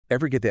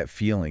Ever get that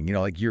feeling,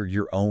 like you're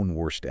your own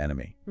worst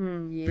enemy?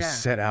 You're Yeah.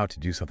 set out to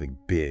do something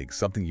big,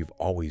 something you've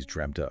always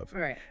dreamt of.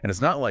 Right. And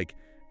it's not like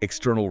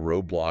external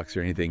roadblocks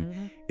or anything.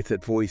 Mhm. It's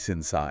that voice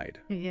inside.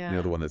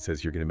 Yeah. The one that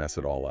says you're going to mess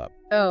it all up.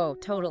 Oh,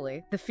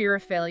 totally. The fear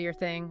of failure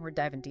thing. We're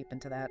diving deep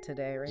into that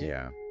today, right?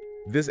 Yeah.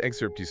 This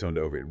excerpt you sent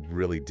over, it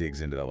really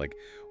digs into that, like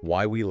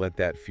why we let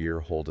that fear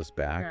hold us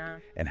back Yeah.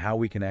 and how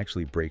we can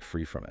actually break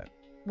free from it.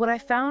 What I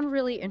found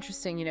really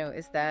interesting,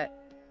 is that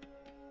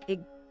it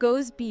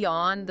goes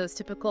beyond those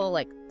typical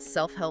like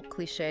self-help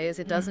cliches.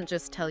 It doesn't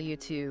just tell you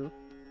to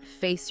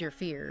face your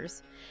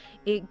fears.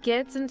 It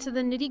gets into the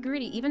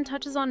nitty-gritty, even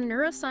touches on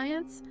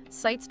neuroscience,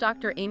 cites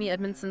Dr. Amy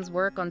Edmondson's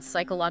work on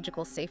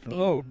psychological safety.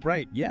 Oh,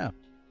 right. Yeah.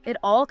 It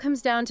all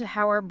comes down to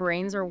how our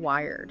brains are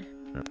wired.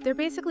 They're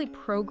basically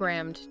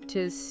programmed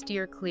to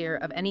steer clear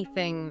of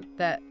anything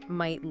that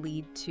might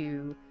lead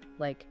to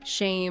like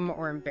shame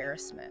or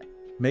embarrassment.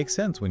 Makes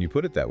sense when you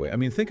put it that way. I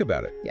mean, think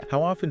about it. Yeah.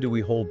 How often do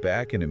we hold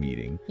back in a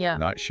meeting, Yeah.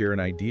 not share an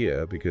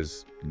idea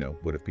because,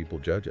 what if people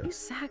judge us?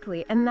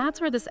 Exactly. And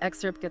that's where this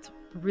excerpt gets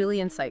really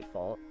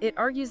insightful. It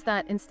argues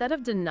that instead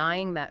of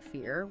denying that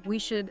fear, we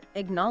should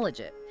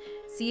acknowledge it,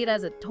 see it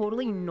as a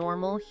totally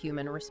normal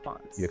human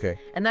response. Okay.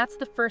 And that's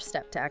the first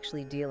step to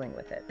actually dealing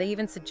with it. They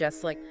even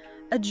suggest like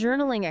a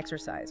journaling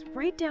exercise.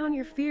 Write down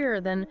your fear,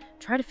 then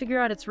try to figure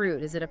out its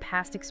root. Is it a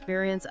past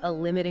experience, a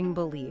limiting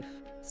belief?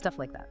 Stuff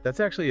like that. That's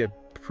actually a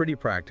pretty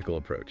practical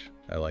approach.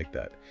 I like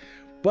that.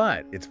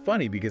 But it's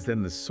funny because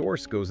then the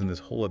source goes in this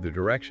whole other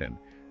direction.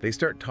 They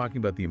start talking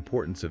about the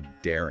importance of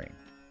daring,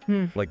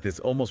 like this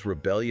almost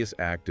rebellious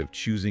act of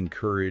choosing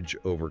courage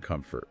over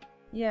comfort.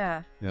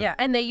 Yeah. Yeah. Yeah.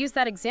 And they use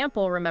that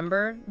example,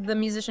 remember? The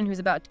musician who's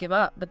about to give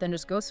up, but then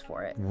just goes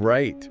for it.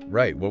 Right,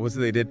 right. What was it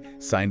they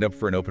did? Signed up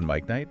for an open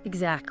mic night?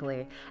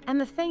 Exactly. And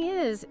the thing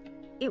is,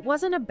 it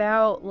wasn't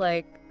about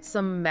like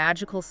some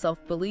magical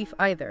self-belief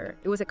either.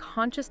 It was a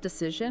conscious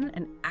decision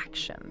and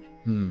action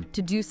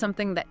to do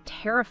something that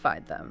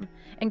terrified them.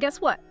 And guess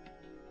what?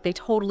 They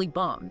totally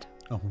bombed.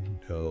 Oh,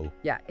 no.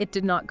 Yeah, it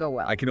did not go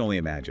well. I can only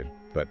imagine,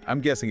 but I'm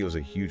guessing it was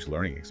a huge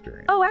learning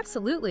experience. Oh,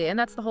 absolutely. And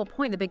that's the whole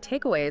point, the big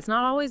takeaway. It's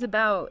not always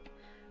about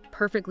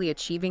perfectly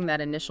achieving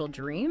that initial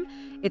dream.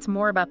 It's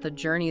more about the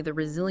journey, the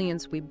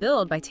resilience we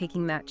build by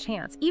taking that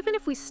chance. Even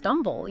if we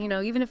stumble,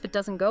 even if it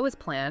doesn't go as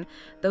planned,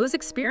 those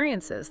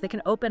experiences, they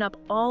can open up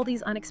all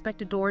these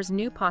unexpected doors,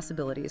 new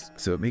possibilities.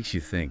 So it makes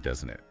you think,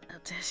 doesn't it?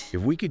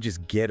 If we could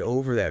just get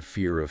over that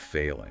fear of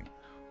failing,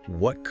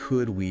 what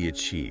could we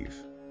achieve?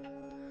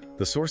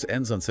 The source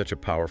ends on such a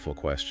powerful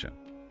question.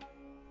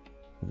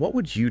 What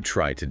would you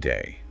try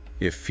today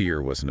if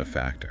fear wasn't a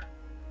factor?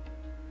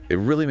 It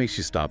really makes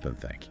you stop and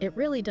think. It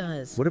really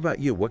does. What about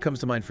you? What comes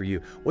to mind for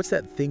you? What's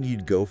that thing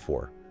you'd go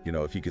for,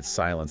 if you could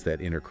silence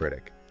that inner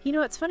critic?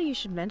 It's funny you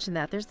should mention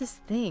that. There's this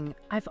thing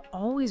I've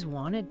always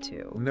wanted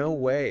to. No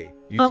way.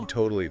 You Oh. can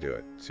totally do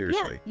it.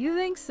 Seriously. Yeah, you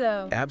think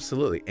so?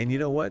 Absolutely. And you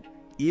know what?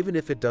 Even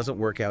if it doesn't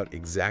work out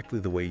exactly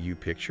the way you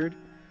pictured,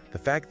 the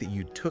fact that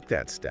you took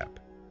that step,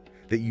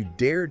 that you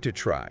dared to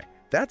try,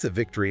 that's a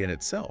victory in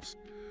itself.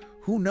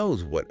 Who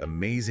knows what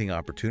amazing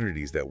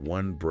opportunities that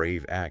one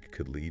brave act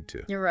could lead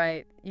to? You're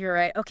right. You're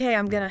right. Okay,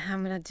 I'm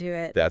gonna do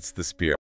it. That's the spirit.